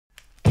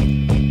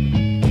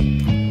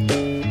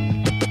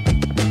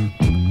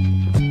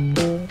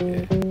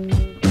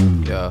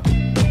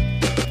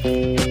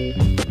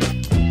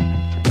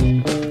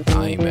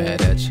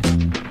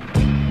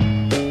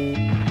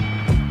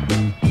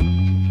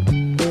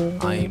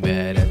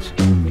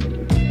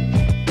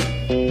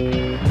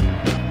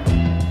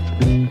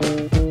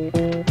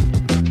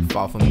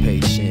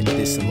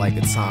like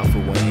a time for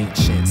an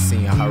ancient.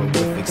 Seeing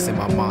hieroglyphics in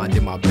my mind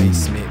in my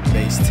basement.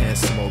 Base 10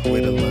 smoke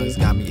where the lungs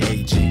got me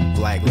aging.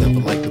 Black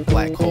living like the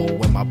black hole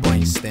in my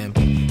brainstem.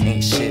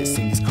 Ain't shit,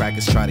 seen these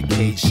crackers try to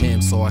cage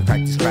him. So I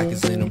crack these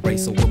crackers and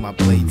embrace them with my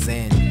blades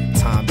in.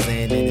 Time's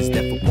in and it's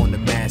death upon the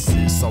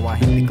masses. So I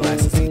hit the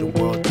glasses, see the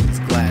world through these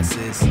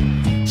glasses.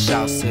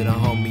 Shouts to the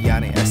homie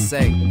out in SA.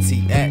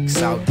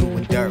 TX out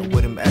doing dirt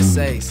with them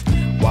essays.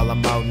 While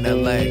I'm out in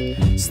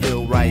LA,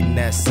 still writing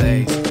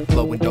essays.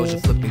 Blowing Doja,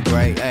 flipping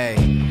gray,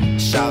 ayy.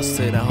 Shouts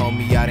to the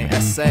homie out in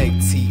SA.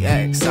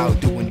 TX out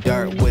doing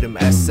dirt with them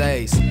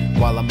essays.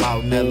 While I'm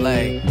out in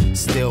LA,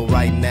 still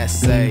writing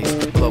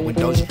essays. Blowing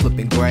Doja,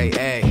 flipping gray,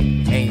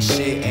 ayy. Ain't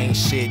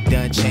shit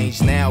done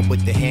changed now.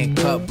 But the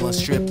handcuff, blunt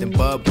stripped and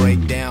bud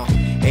breakdown.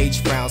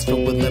 Age frowns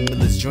filled with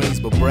limitless dreams,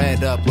 but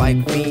bread up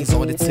like fiends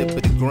on the tip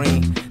of the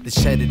green. The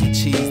cheddar, the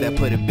cheese that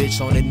put a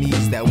bitch on her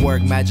knees. That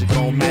work magic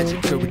on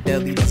magic, cure a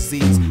deadly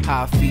disease.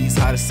 High fees,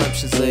 high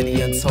assumptions of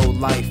the untold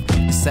life.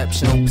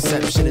 Deception on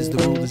perception is the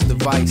ruler's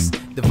device.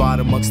 Divide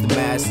amongst the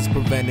masses,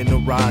 preventing the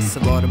rise.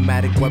 Till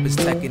automatic weapons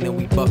teching and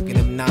we bucking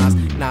them nines.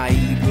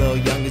 Naive little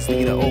youngins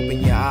need to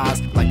open your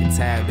eyes. Like a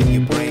tab in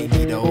your brain,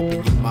 need to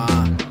open your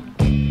mind.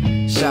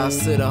 Shouts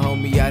to the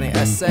homie out in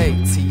SA.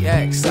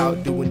 TX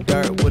out doing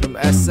dirt with them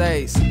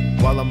essays.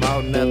 While I'm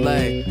out in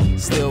LA,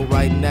 still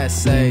writing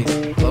essays.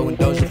 Blowing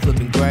Doja,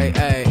 flipping gray,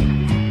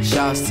 ayy.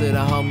 Shouts to the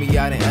homie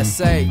out in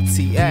SA.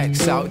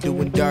 TX out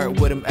doing dirt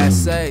with them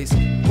essays.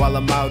 While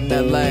I'm out in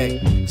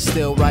LA,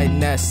 still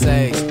writing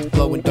essays.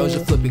 Blowing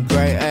Doja, flipping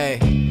gray,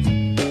 ayy.